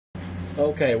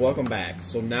Okay, welcome back.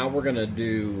 So now we're gonna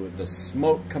do the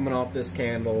smoke coming off this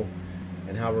candle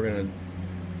and how we're gonna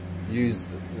use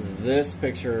this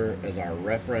picture as our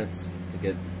reference to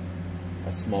get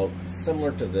a smoke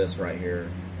similar to this right here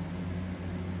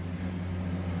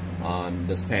on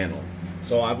this panel.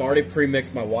 So I've already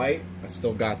pre-mixed my white. I've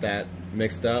still got that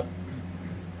mixed up.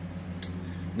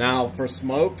 Now for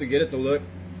smoke, to get it to look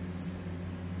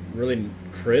really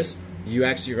crisp, you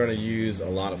actually are going to use a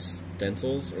lot of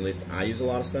stencils, or at least I use a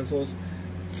lot of stencils.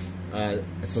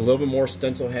 It's a little bit more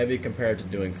stencil heavy compared to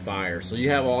doing fire. So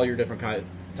you have all your different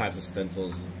types of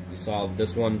stencils. You saw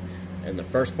this one in the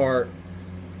first part,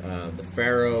 the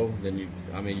Pharaoh. Then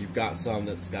you've got some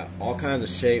that's got all kinds of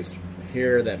shapes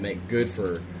here that make good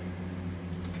for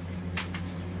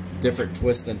different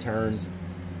twists and turns.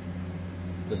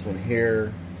 This one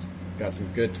here, it's got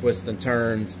some good twists and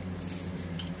turns.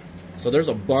 So there's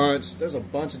a bunch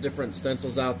of different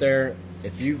stencils out there.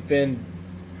 If you've been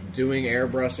doing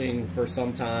airbrushing for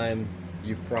some time,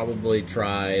 you've probably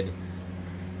tried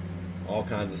all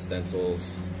kinds of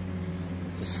stencils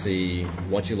to see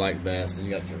what you like best. And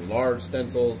you got your large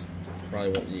stencils,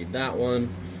 probably won't need that one.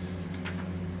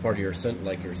 Part of your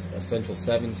Essential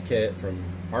 7s kit from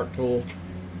Art Tool.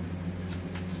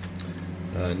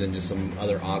 And then just some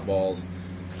other oddballs.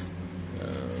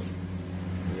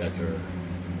 You got your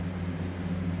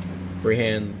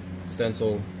freehand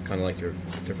stencil, kind of like your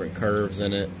different curves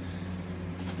in it.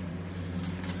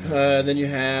 Then you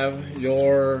have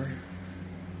your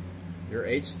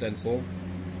H stencil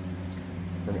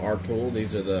from Art Tool.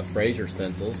 These are the Fraser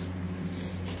stencils.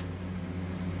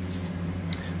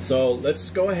 So let's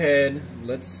go ahead,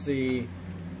 let's see.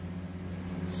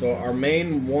 So our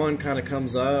main one kind of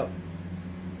comes up,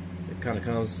 it kind of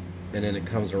comes, and then it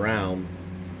comes around.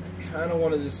 I kind of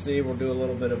wanted to see, we'll do a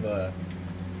little bit of a,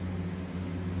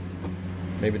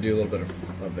 maybe do a little bit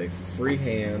of a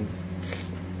freehand.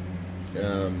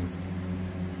 I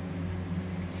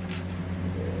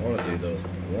want to do those.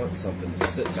 I want something to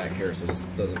sit back here so this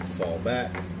doesn't fall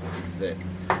back too thick.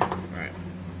 Alright,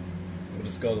 we'll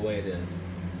just go the way it is.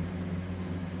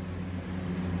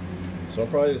 So I'm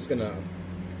probably just gonna,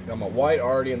 got my white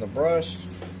already in the brush.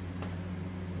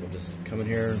 We'll just come in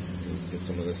here and get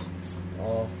some of this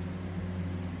off.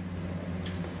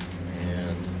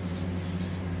 And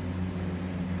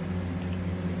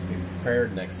let's be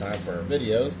prepared next time for our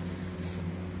videos.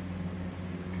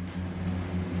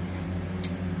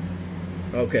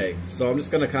 Okay, so I'm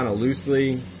just gonna kind of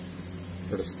loosely,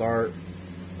 for the start,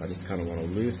 I just kind of want to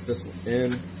loose this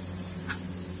in.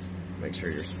 Make sure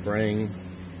you're spraying.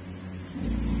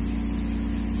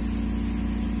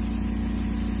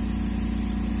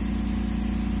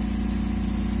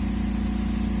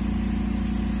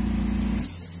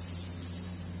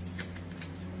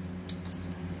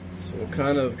 So we'll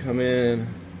kind of come in,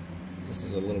 this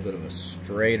is a little bit of a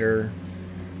straighter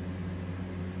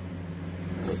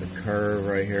with a curve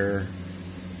right here.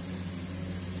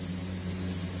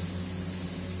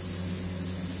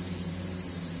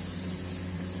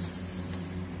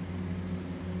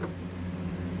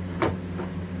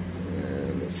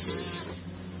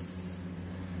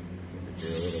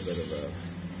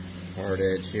 Hard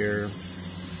edge here.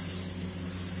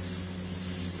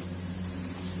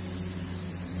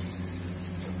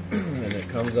 And it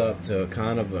comes up to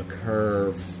kind of a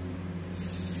curve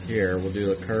here. We'll do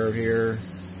the curve here.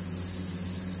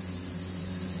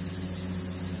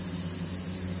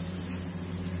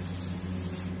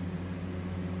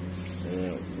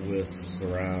 And it wisps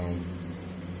around.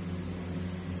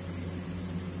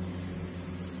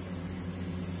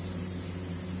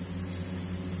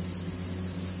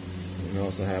 And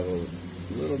also have a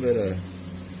little bit of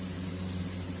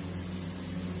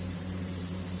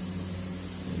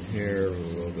in here, a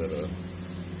little bit of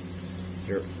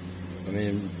your, I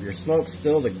mean, your smoke's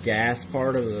still the gas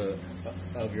part of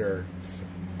your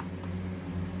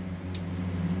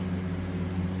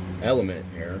element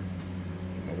here.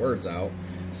 Get my words out.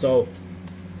 So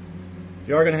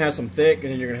you are going to have some thick,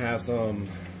 and then you're going to have some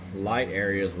light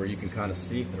areas where you can kind of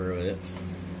see through it.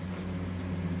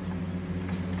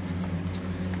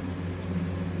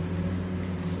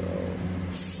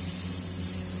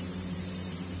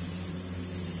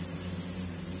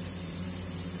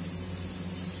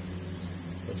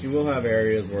 But you will have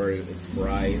areas where it's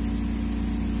bright.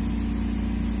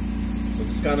 So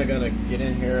just kind of going to get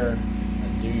in here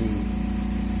and do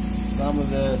some of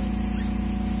this.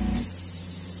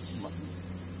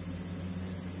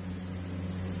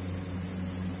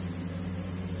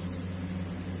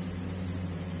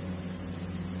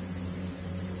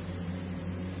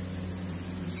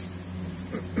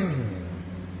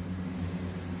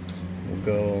 We'll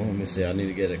go let me see, I need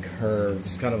to get a curve.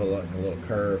 It's kind of like a little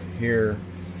curve here.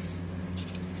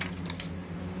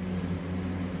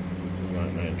 I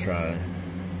might try.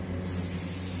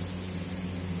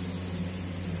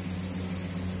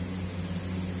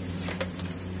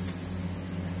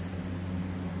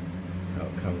 How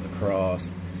it comes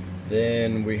across.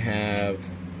 Then we have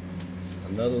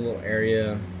another little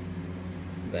area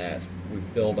that we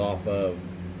build off of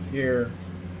here.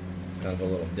 It's kind of a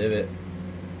little divot.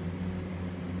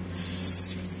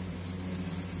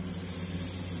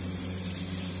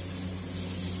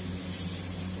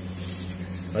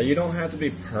 Now you don't have to be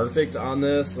perfect on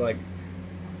this, like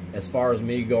as far as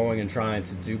me going and trying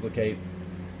to duplicate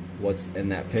what's in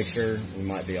that picture. We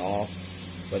might be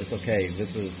off, but it's okay.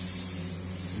 This is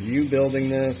you building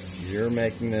this, you're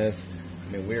making this.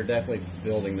 I mean, we're definitely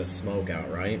building this smoke out,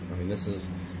 right? I mean, this is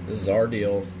our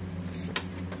deal.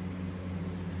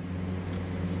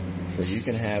 So you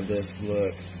can have this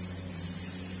look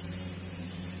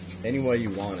any way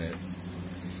you want it.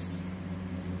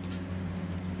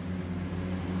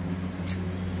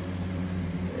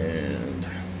 And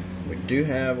we do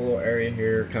have a little area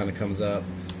here, kind of comes up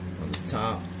on the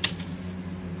top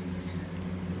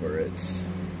where it's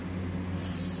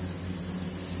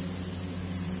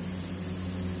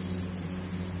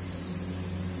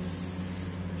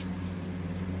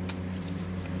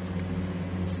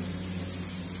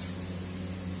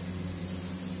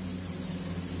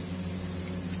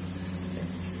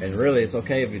and really it's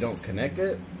okay if you don't connect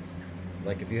it.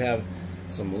 Like if you have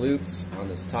some loops on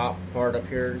this top part up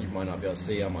here, you might not be able to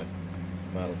see. I might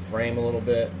frame a little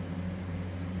bit.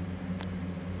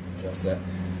 Just that.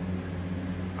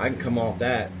 I can come off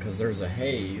that because there's a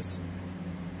haze.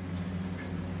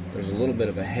 There's a little bit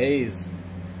of a haze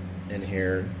in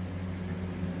here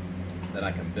that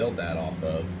I can build that off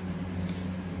of.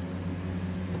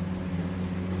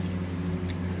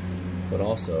 But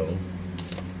also,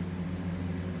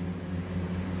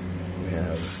 we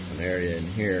have an area in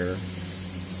here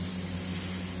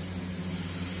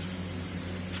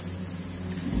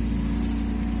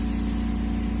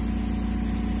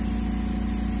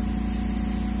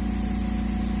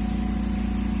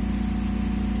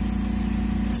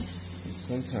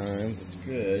sometimes it's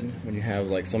good when you have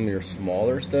like some of your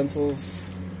smaller stencils,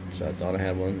 which I thought I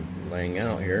had one laying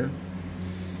out here.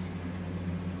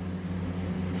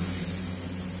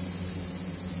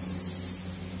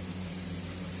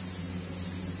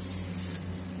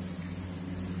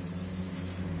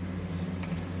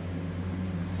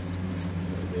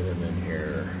 Get them in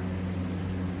here.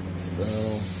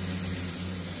 So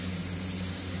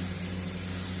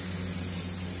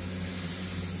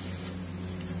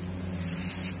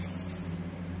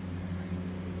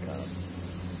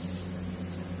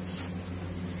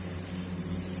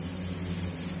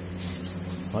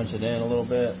punch it in a little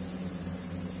bit.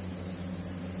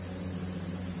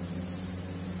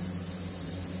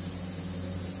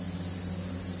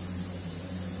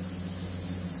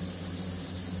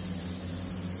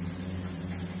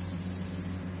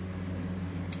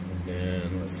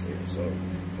 And let's see, so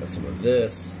got some of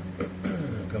this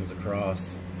comes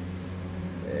across,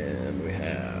 and we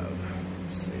have,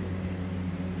 let's see,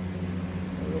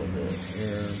 a little bit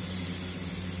here.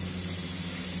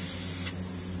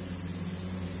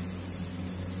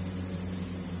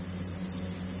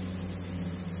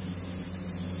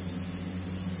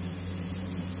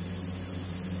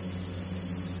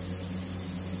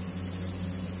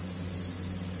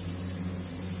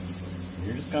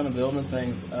 You're just kind of building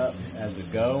things up as we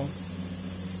go.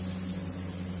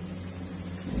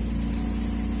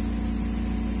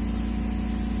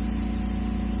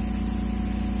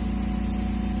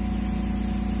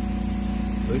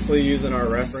 Loosely using our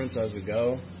reference as we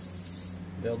go.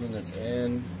 Building this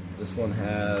in. This one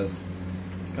has,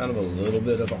 it's kind of a little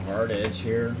bit of a hard edge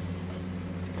here.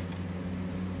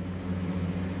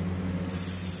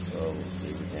 So we'll see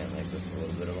if we can't make this a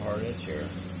little bit of a hard edge here.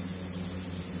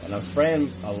 And I'm spraying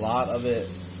a lot of it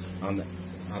on the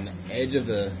edge of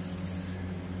the,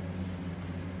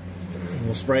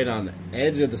 we'll spray it on the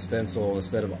edge of the stencil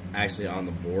instead of actually on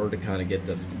the board to kind of get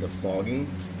the fogging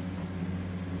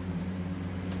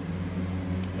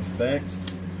effect.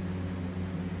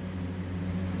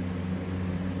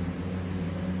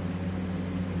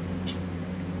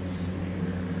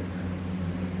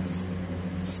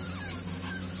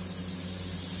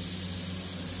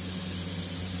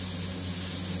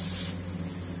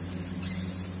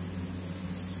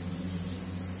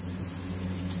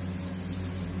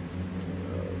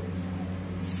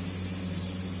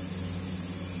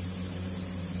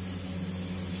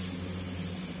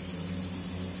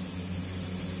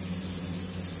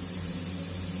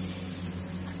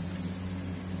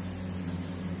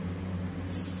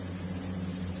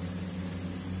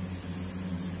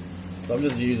 So I'm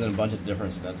just using a bunch of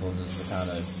different stencils just to kind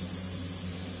of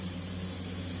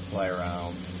play around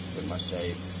with my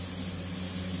shape.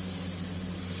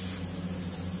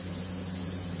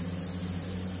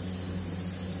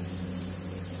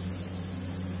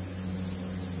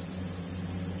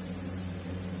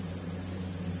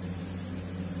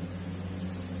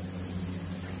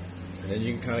 And then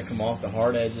you can kind of come off the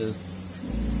hard edges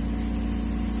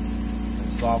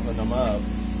and soften them up.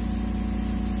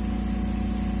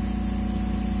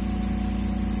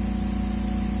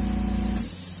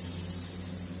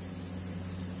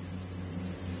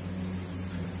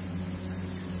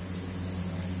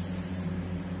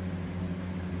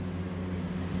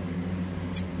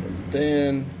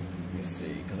 Then let me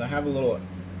see, because I have a little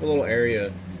area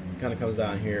kind of comes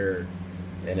down here,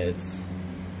 and it's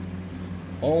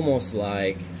almost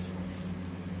like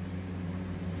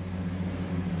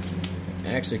I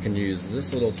actually can use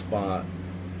this little spot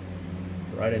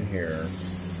right in here.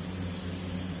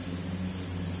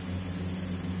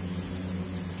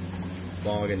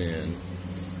 Fog it in.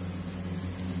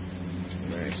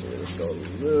 And actually, let's go a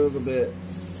little bit.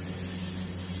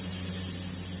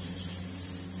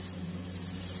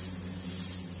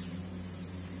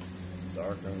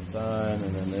 Darker inside,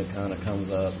 and then it kind of comes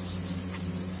up.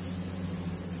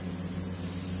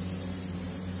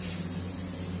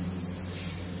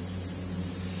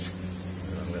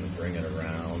 And I'm going to bring it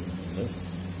around.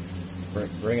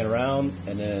 Just bring it around,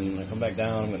 and then I come back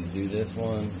down. I'm going to do this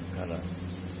one, kind of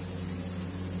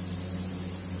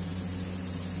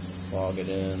fog it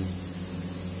in.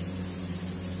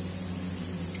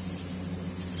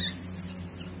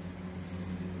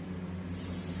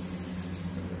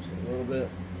 A little bit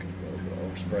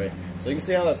overspray. So you can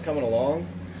see how that's coming along.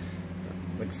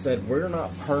 Like I said, we're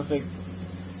not perfect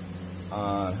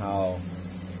on how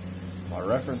my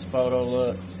reference photo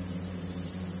looks,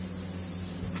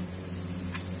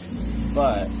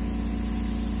 but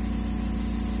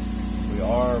we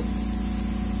are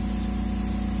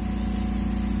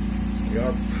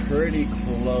pretty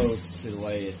close to the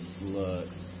way it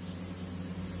looks.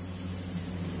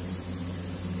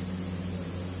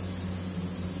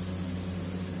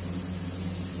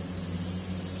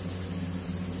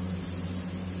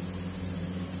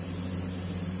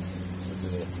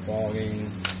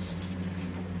 Fogging.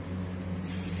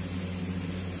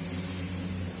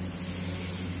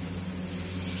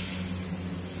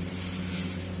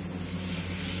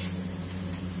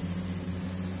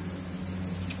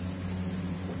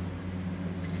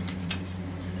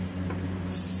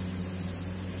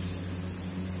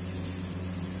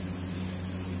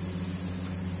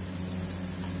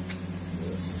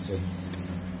 So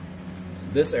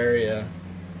this area,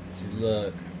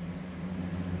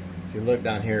 if you look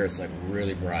down here, it's like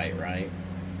really bright, right?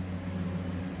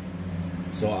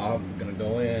 So I'm gonna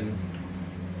go in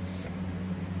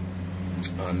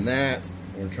on that.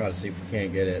 We're gonna try to see if we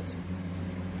can't get it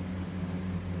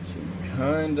to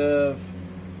kind of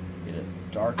get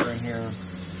it darker in here.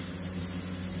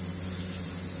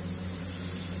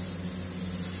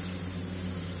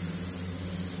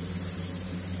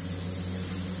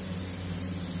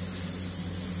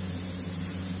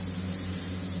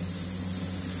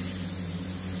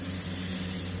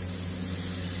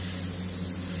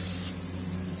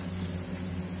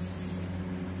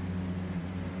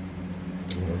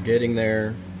 We're getting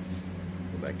there.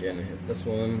 Go back in and hit this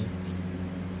one.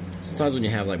 Sometimes when you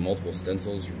have like multiple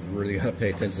stencils, you really gotta pay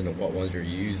attention to what ones you're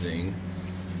using,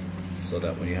 so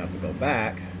that when you have to go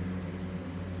back,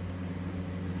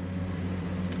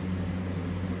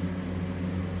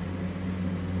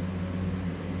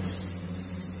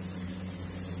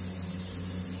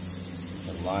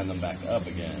 and line them back up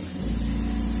again.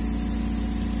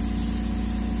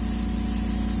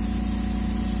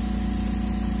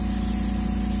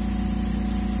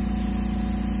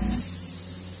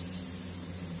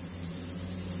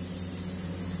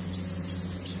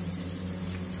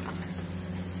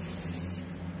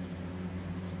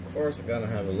 Of course, I gotta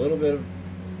have a little bit of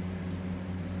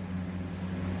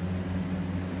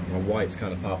my white's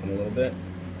kind of popping a little bit.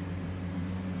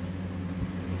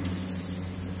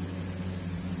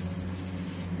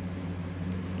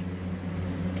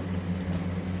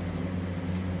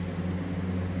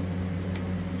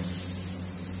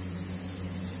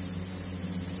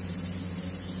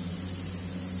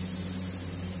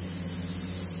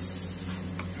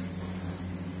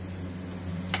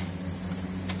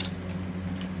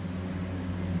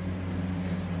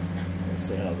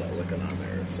 See how's that looking on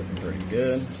there. It's looking pretty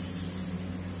good.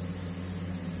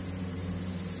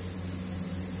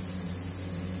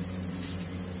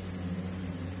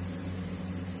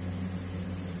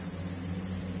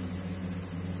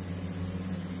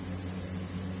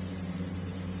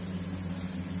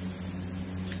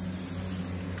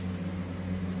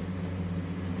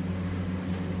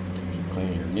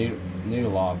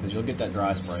 needle off, because you'll get that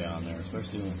dry spray on there,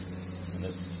 especially when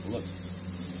it looks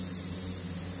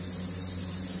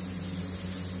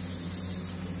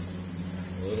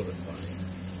a little bit funny.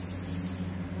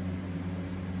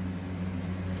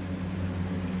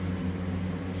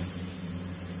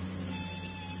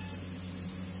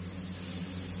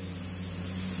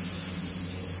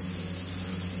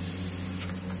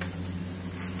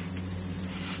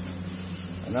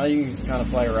 And now you can just kind of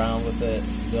play around with it,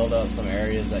 build up some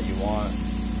areas that you want.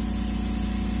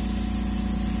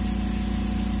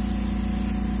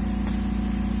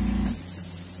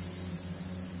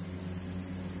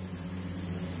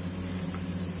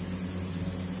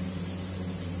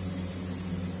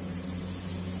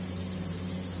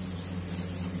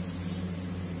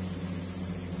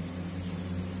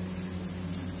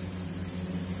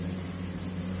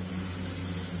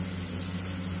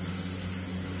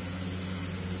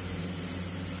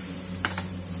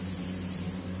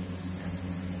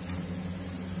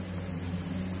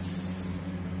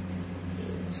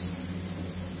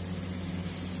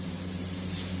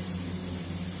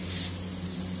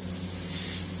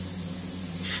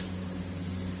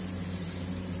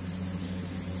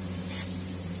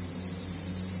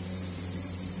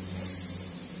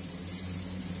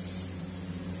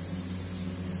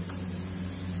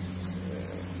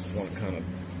 Just want to kind of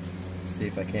see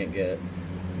if I can't get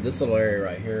this little area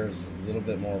right here is a little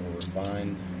bit more of a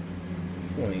refined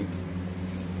point.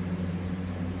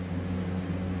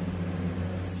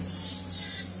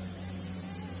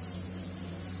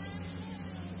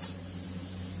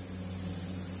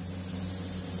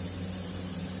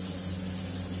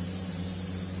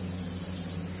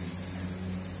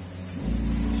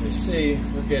 So you see,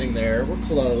 we're getting there. We're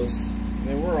close. I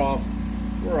mean, we're off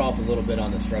a little bit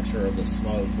on the structure of the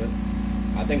smoke, but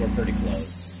I think we're pretty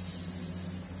close.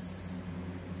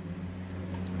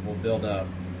 We'll build up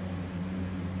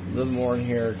a little more in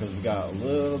here because we got a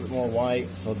little bit more white,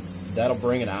 so that'll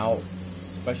bring it out,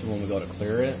 especially when we go to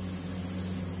clear it.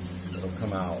 It'll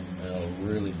come out and it'll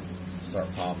really start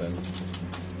popping.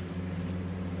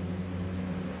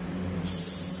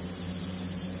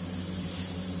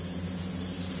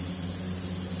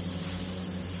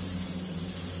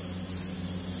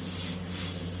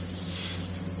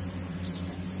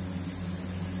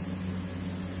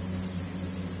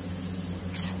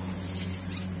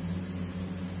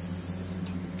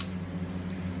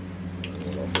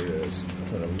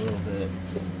 Put a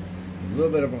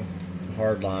little bit of a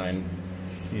hard line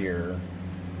here.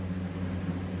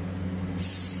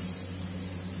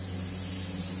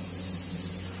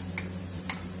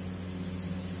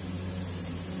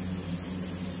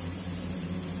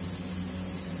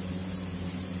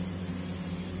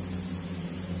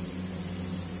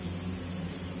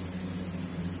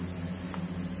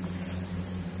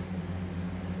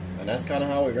 And that's kind of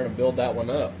how we're going to build that one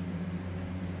up.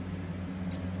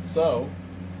 So,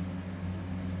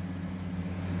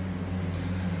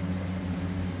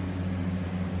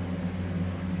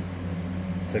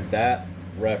 took that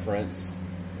reference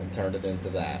and turned it into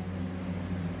that.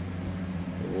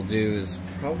 What we'll do is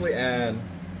probably add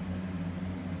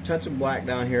a touch of black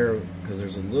down here because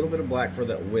there's a little bit of black for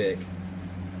that wick,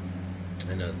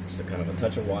 and it's kind of a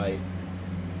touch of white,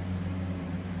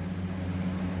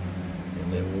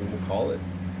 and then we will call it.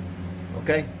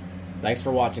 Okay. Thanks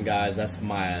for watching, guys. That's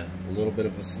my little bit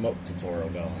of a smoke tutorial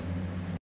going.